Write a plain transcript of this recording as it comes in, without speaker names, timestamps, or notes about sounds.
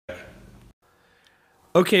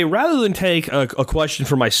Okay, rather than take a question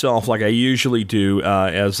for myself like I usually do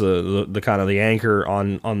as the kind of the anchor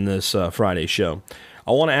on this Friday show,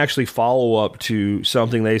 I want to actually follow up to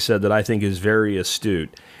something they said that I think is very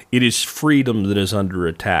astute. It is freedom that is under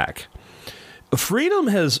attack. Freedom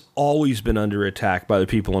has always been under attack by the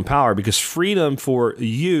people in power because freedom for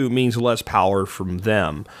you means less power from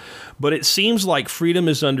them. But it seems like freedom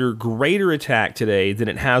is under greater attack today than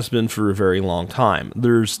it has been for a very long time.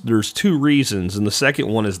 There's two reasons, and the second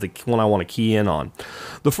one is the one I want to key in on.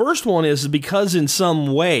 The first one is because in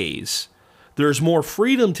some ways there's more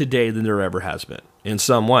freedom today than there ever has been, in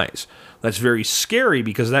some ways. That's very scary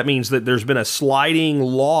because that means that there's been a sliding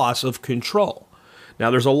loss of control. Now,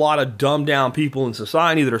 there's a lot of dumbed down people in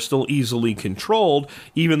society that are still easily controlled,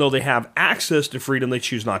 even though they have access to freedom, they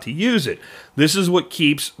choose not to use it. This is what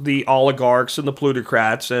keeps the oligarchs and the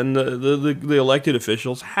plutocrats and the elected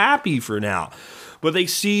officials happy for now. But they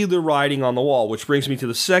see the writing on the wall, which brings me to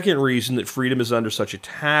the second reason that freedom is under such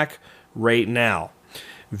attack right now.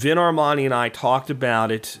 Vin Armani and I talked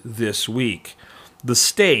about it this week. The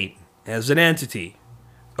state, as an entity,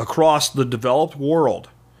 across the developed world,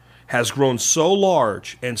 has grown so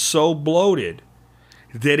large and so bloated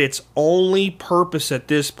that its only purpose at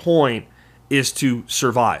this point is to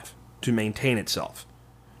survive, to maintain itself,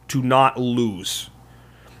 to not lose.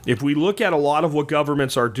 If we look at a lot of what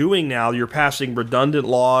governments are doing now, you're passing redundant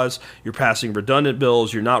laws, you're passing redundant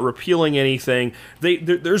bills, you're not repealing anything.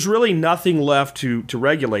 There's really nothing left to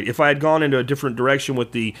regulate. If I had gone into a different direction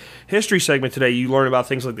with the history segment today, you learn about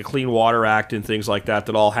things like the Clean Water Act and things like that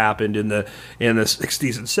all happened in the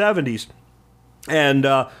 60s and 70s. And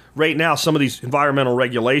right now, some of these environmental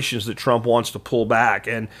regulations that Trump wants to pull back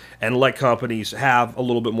and let companies have a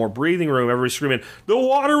little bit more breathing room. Everybody's screaming, the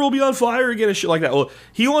water will be on fire again and shit like that. Well,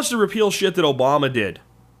 he wants to repeal shit that Obama did.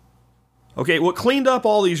 Okay, what cleaned up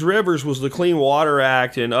all these rivers was the Clean Water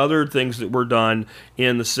Act and other things that were done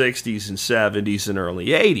in the 60s and 70s and early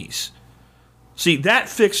 80s. See, that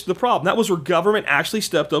fixed the problem. That was where government actually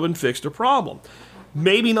stepped up and fixed a problem.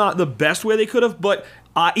 Maybe not the best way they could have, but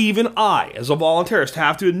even I, as a voluntarist,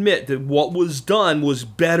 have to admit that what was done was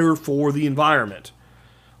better for the environment.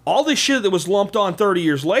 All this shit that was lumped on 30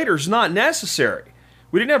 years later is not necessary.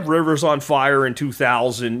 We didn't have rivers on fire in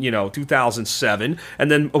 2007,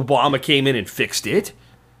 and then Obama came in and fixed it.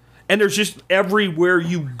 And there's just everywhere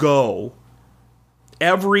you go,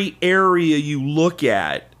 every area you look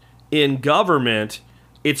at in government,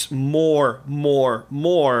 it's more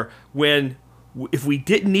when if we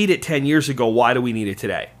didn't need it 10 years ago, why do we need it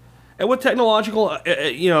today? And with technological,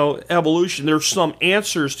 evolution, there's some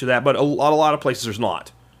answers to that, but a lot of places there's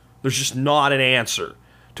not. There's just not an answer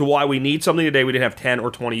to why we need something today we didn't have 10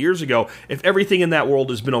 or 20 years ago if everything in that world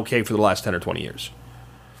has been okay for the last 10 or 20 years.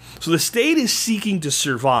 So the state is seeking to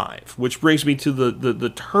survive, which brings me to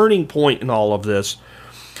the turning point in all of this.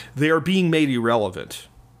 They are being made irrelevant.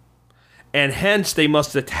 And hence, they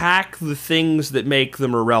must attack the things that make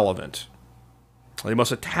them irrelevant. They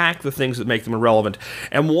must attack the things that make them irrelevant.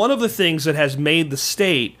 And one of the things that has made the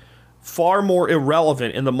state far more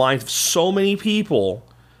irrelevant in the minds of so many people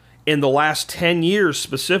in the last 10 years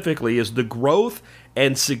specifically is the growth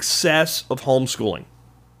and success of homeschooling.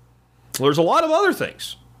 There's a lot of other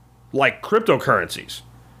things, like cryptocurrencies.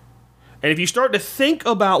 And if you start to think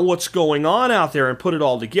about what's going on out there and put it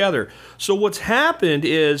all together, so what's happened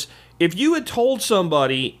is if you had told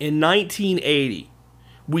somebody in 1980,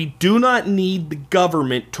 we do not need the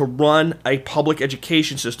government to run a public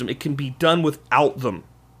education system. It can be done without them.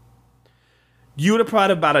 You would have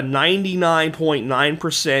had about a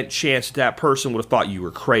 99.9% chance that person would have thought you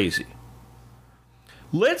were crazy.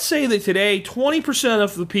 Let's say that today, 20%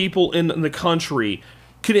 of the people in the country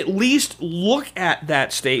can at least look at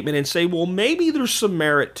that statement and say, well, maybe there's some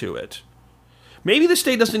merit to it. Maybe the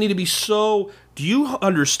state doesn't need to be so... Do you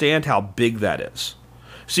understand how big that is?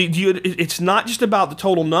 See, it's not just about the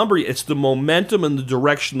total number, it's the momentum and the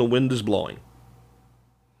direction the wind is blowing.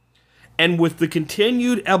 And with the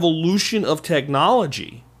continued evolution of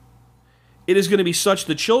technology, it is going to be such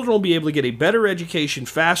that children will be able to get a better education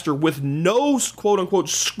faster with no quote-unquote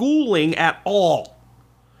schooling at all.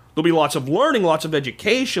 There'll be lots of learning, lots of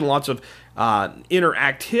education, lots of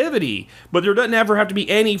interactivity, but there doesn't ever have to be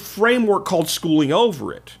any framework called schooling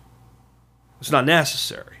over it. It's not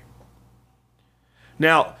necessary.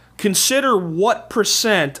 Now, consider what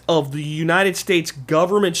percent of the United States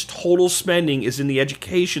government's total spending is in the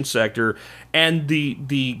education sector and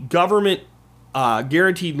the government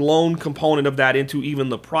guaranteed loan component of that into even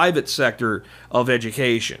the private sector of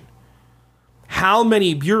education. How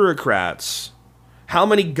many bureaucrats, How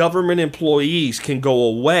many government employees can go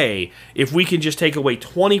away if we can just take away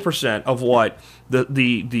 20% of what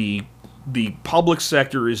the public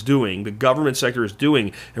sector is doing, the government sector is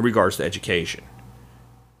doing in regards to education?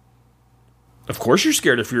 Of course you're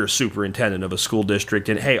scared if you're a superintendent of a school district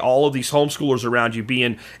and, hey, all of these homeschoolers around you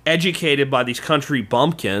being educated by these country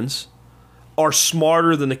bumpkins are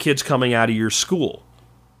smarter than the kids coming out of your school.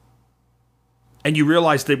 And you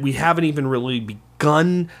realize that we haven't even really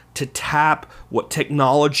begun to tap what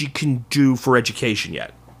technology can do for education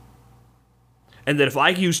yet. And that if I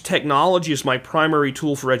use technology as my primary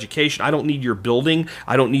tool for education, I don't need your building,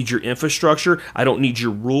 I don't need your infrastructure, I don't need your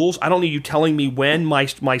rules, I don't need you telling me when I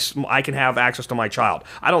can have access to my child.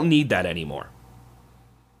 I don't need that anymore.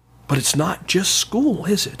 But it's not just school,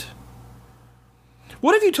 is it?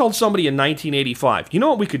 What if you told somebody in 1985, you know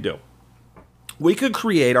what we could do? We could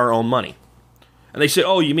create our own money. And they say,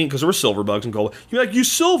 oh, you mean because we're silver bugs and gold? You're like,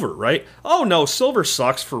 use silver, right? Oh, no, silver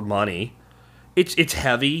sucks for money. It's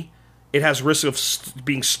heavy. It has risk of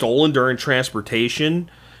being stolen during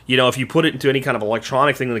transportation. You know, if you put it into any kind of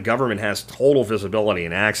electronic thing, the government has total visibility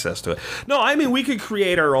and access to it. No, I mean, we could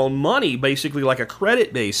create our own money, basically like a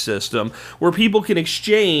credit-based system, where people can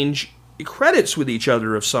exchange credits with each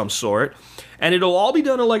other of some sort, and it'll all be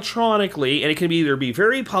done electronically, and it can either be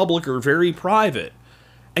very public or very private.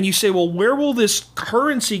 And you say, well, where will this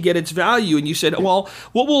currency get its value? And you said, well,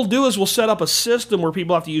 what we'll do is we'll set up a system where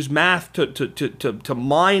people have to use math to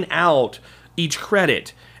mine out each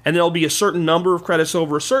credit. And there'll be a certain number of credits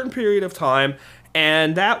over a certain period of time.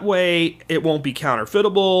 And that way it won't be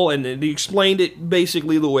counterfeitable. And they explained it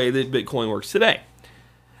basically the way that Bitcoin works today.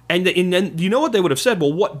 And then you know what they would have said?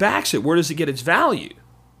 Well, what backs it? Where does it get its value?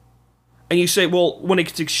 And you say, well, when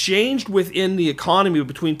it's exchanged within the economy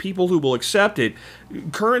between people who will accept it,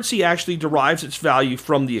 currency actually derives its value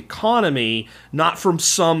from the economy, not from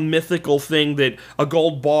some mythical thing that a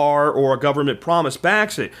gold bar or a government promise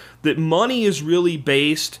backs it. That money is really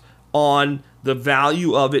based on the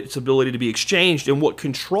value of its ability to be exchanged, and what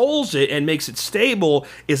controls it and makes it stable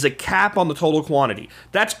is a cap on the total quantity.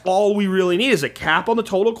 That's all we really need, is a cap on the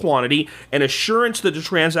total quantity, an assurance that the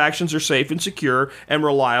transactions are safe and secure and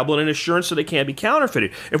reliable, and an assurance that they can't be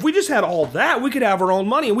counterfeited. If we just had all that, we could have our own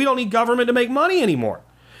money, and we don't need government to make money anymore.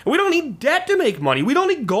 And we don't need debt to make money. We don't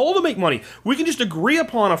need gold to make money. We can just agree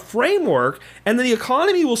upon a framework, and then the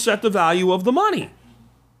economy will set the value of the money.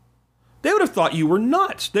 They would have thought you were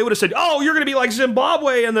nuts. They would have said, oh, you're going to be like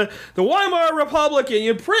Zimbabwe and the Weimar Republic, and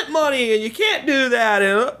you print money, and you can't do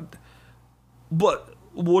that. But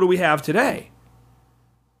what do we have today?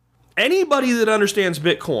 Anybody that understands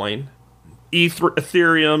Bitcoin,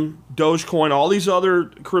 Ethereum, Dogecoin, all these other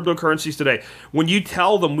cryptocurrencies today, when you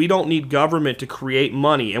tell them we don't need government to create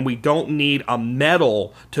money, and we don't need a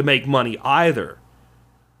metal to make money either,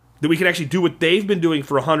 that we can actually do what they've been doing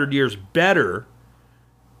for 100 years better,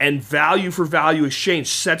 and value for value exchange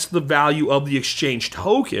sets the value of the exchange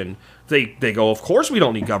token, they go, of course we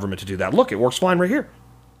don't need government to do that. Look, it works fine right here.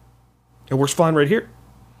 It works fine right here.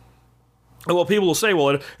 And well, people will say, well,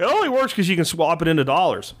 it only works because you can swap it into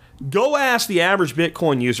dollars. Go ask the average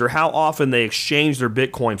Bitcoin user how often they exchange their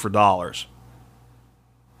Bitcoin for dollars.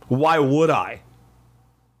 Why would I?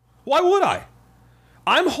 Why would I?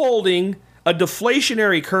 I'm holding a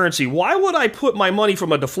deflationary currency. Why would I put my money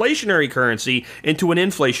from a deflationary currency into an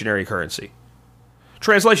inflationary currency?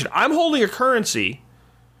 Translation, I'm holding a currency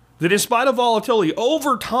that in spite of volatility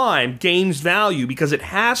over time gains value because it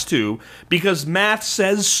has to, because math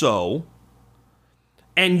says so.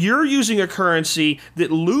 And you're using a currency that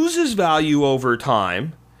loses value over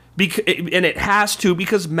time, and it has to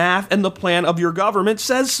because math and the plan of your government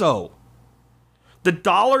says so. The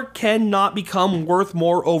dollar cannot become worth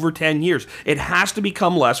more over 10 years. It has to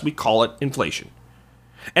become less. We call it inflation.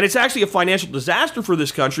 And it's actually a financial disaster for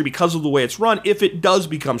this country because of the way it's run if it does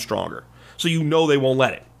become stronger. So you know they won't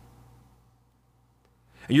let it.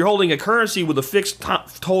 And you're holding a currency with a fixed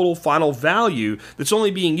total final value that's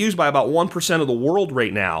only being used by about 1% of the world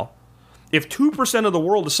right now. If 2% of the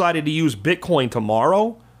world decided to use Bitcoin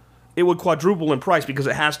tomorrow, it would quadruple in price because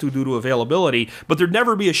it has to due to availability. But there'd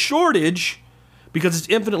never be a shortage because it's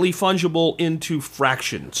infinitely fungible into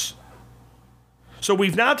fractions. So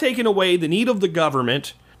we've now taken away the need of the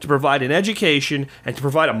government to provide an education and to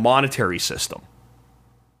provide a monetary system.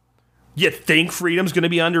 You think freedom's going to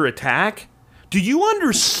be under attack? Do you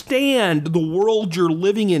understand the world you're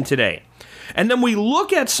living in today? And then we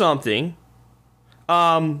look at something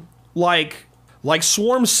like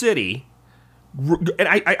Swarm City, and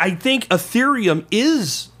I think Ethereum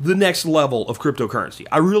is the next level of cryptocurrency.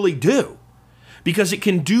 I really do. because it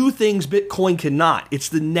can do things Bitcoin cannot. It's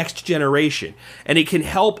the next generation, and it can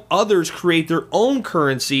help others create their own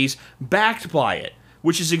currencies backed by it,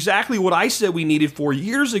 which is exactly what I said we needed 4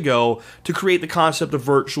 years ago to create the concept of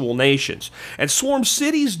virtual nations. And Swarm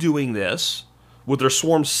City's doing this with their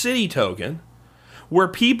Swarm City token, where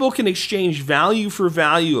people can exchange value for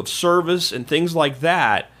value of service and things like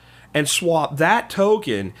that, and swap that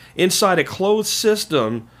token inside a closed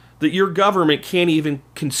system that your government can't even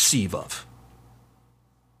conceive of.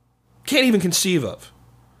 Can't even conceive of.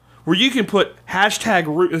 Where you can put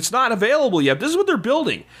hashtag, it's not available yet. This is what they're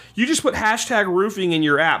building. You just put hashtag roofing in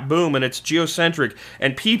your app, boom, and it's geocentric.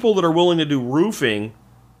 And people that are willing to do roofing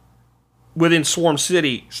within Swarm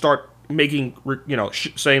City start making,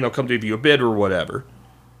 saying they'll come to give you a bid or whatever.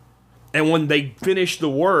 And when they finish the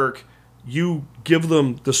work, you give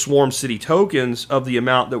them the Swarm City tokens of the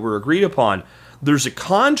amount that were agreed upon. There's a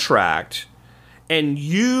contract, and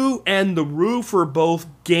you and the roofer both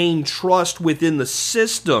gain trust within the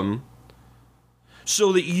system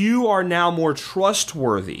so that you are now more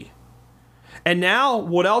trustworthy. And now,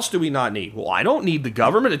 what else do we not need? Well, I don't need the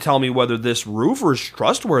government to tell me whether this roofer is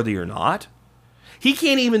trustworthy or not. He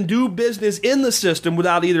can't even do business in the system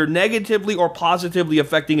without either negatively or positively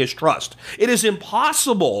affecting his trust. It is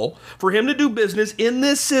impossible for him to do business in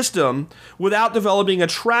this system without developing a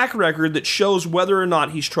track record that shows whether or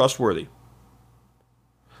not he's trustworthy.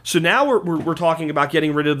 So now we're talking about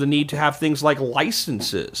getting rid of the need to have things like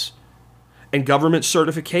licenses and government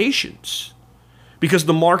certifications, because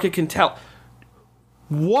the market can tell.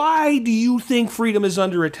 Why do you think freedom is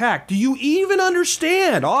under attack? Do you even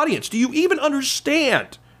understand, audience? Do you even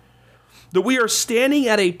understand that we are standing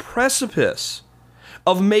at a precipice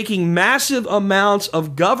of making massive amounts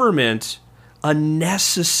of government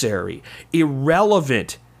unnecessary,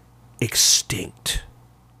 irrelevant, extinct?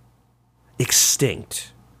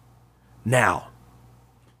 Extinct. Now,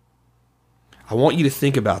 I want you to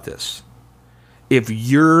think about this. If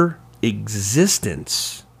your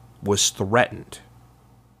existence was threatened,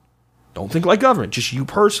 don't think like government, just you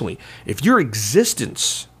personally. If your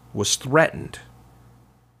existence was threatened,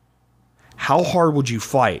 how hard would you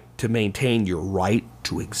fight to maintain your right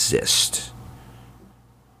to exist?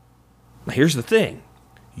 Now, here's the thing.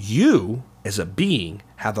 You, as a being,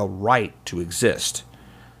 have a right to exist.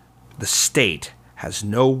 The state has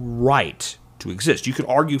no right to exist. You could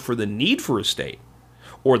argue for the need for a state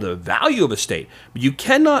or the value of a state, but you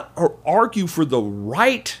cannot argue for the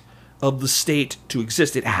right of the state to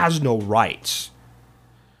exist. It has no rights.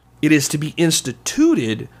 It is to be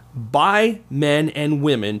instituted by men and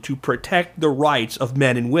women to protect the rights of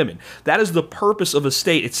men and women. That is the purpose of a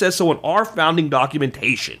state. It says so in our founding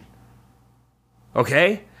documentation.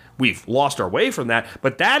 Okay? We've lost our way from that,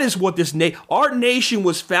 but that is what our nation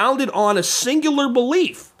was founded on, a singular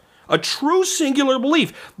belief, a true singular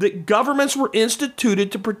belief that governments were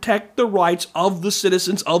instituted to protect the rights of the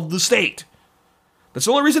citizens of the state. That's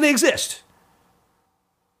the only reason they exist.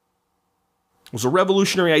 It was a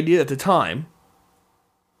revolutionary idea at the time,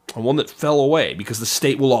 and one that fell away because the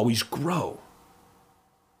state will always grow.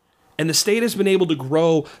 And the state has been able to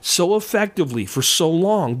grow so effectively for so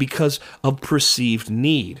long because of perceived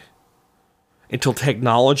need, until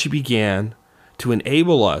technology began to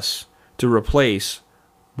enable us to replace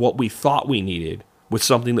what we thought we needed with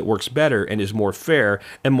something that works better and is more fair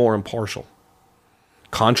and more impartial.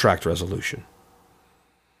 Contract resolution.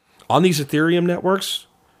 On these Ethereum networks,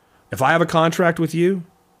 if I have a contract with you,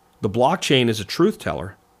 the blockchain is a truth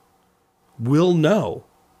teller. We'll know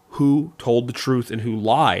who told the truth and who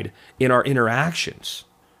lied in our interactions.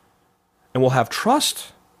 And we'll have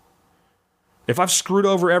trust. If I've screwed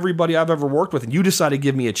over everybody I've ever worked with and you decide to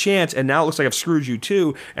give me a chance, and now it looks like I've screwed you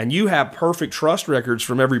too, and you have perfect trust records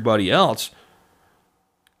from everybody else,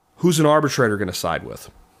 who's an arbitrator going to side with?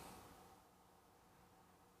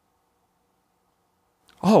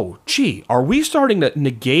 Oh, gee, are we starting to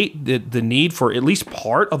negate the need for at least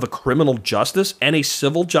part of a criminal justice and a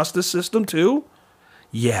civil justice system too?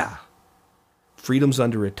 Yeah. Freedom's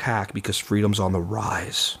under attack because freedom's on the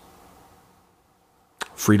rise.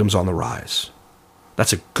 Freedom's on the rise.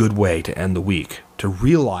 That's a good way to end the week, to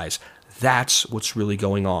realize that's what's really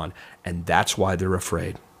going on, and that's why they're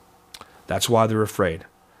afraid. That's why they're afraid.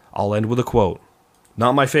 I'll end with a quote.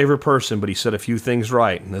 Not my favorite person, but he said a few things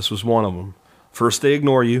right, and this was one of them. First they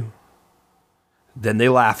ignore you, then they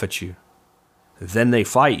laugh at you, then they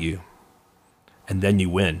fight you, and then you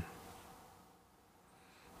win.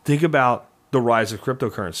 Think about the rise of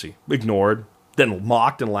cryptocurrency. Ignored, then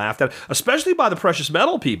mocked and laughed at, especially by the precious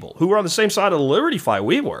metal people who were on the same side of the liberty fight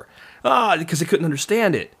we were, because they couldn't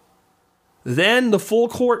understand it. Then the full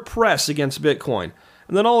court press against Bitcoin.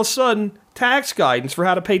 And then all of a sudden, tax guidance for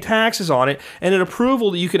how to pay taxes on it, and an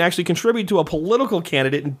approval that you can actually contribute to a political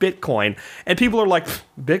candidate in Bitcoin. And people are like,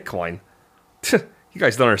 Bitcoin? You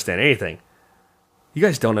guys don't understand anything. You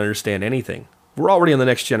guys don't understand anything. We're already in the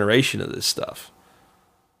next generation of this stuff.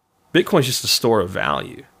 Bitcoin's just a store of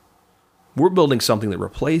value. We're building something that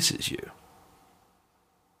replaces you.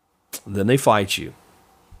 Then they fight you.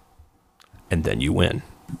 And then you win.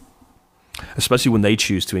 Especially when they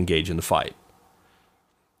choose to engage in the fight.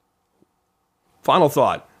 Final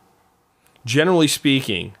thought. Generally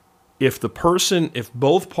speaking, if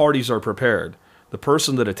both parties are prepared, the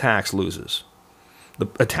person that attacks loses. The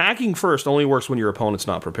attacking first only works when your opponent's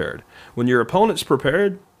not prepared. When your opponent's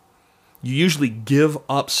prepared, you usually give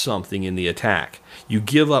up something in the attack. You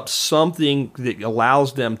give up something that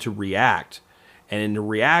allows them to react. And in the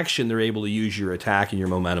reaction, they're able to use your attack and your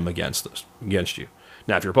momentum against you.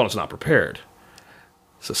 Now, if your opponent's not prepared,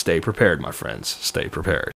 so stay prepared, my friends. Stay prepared.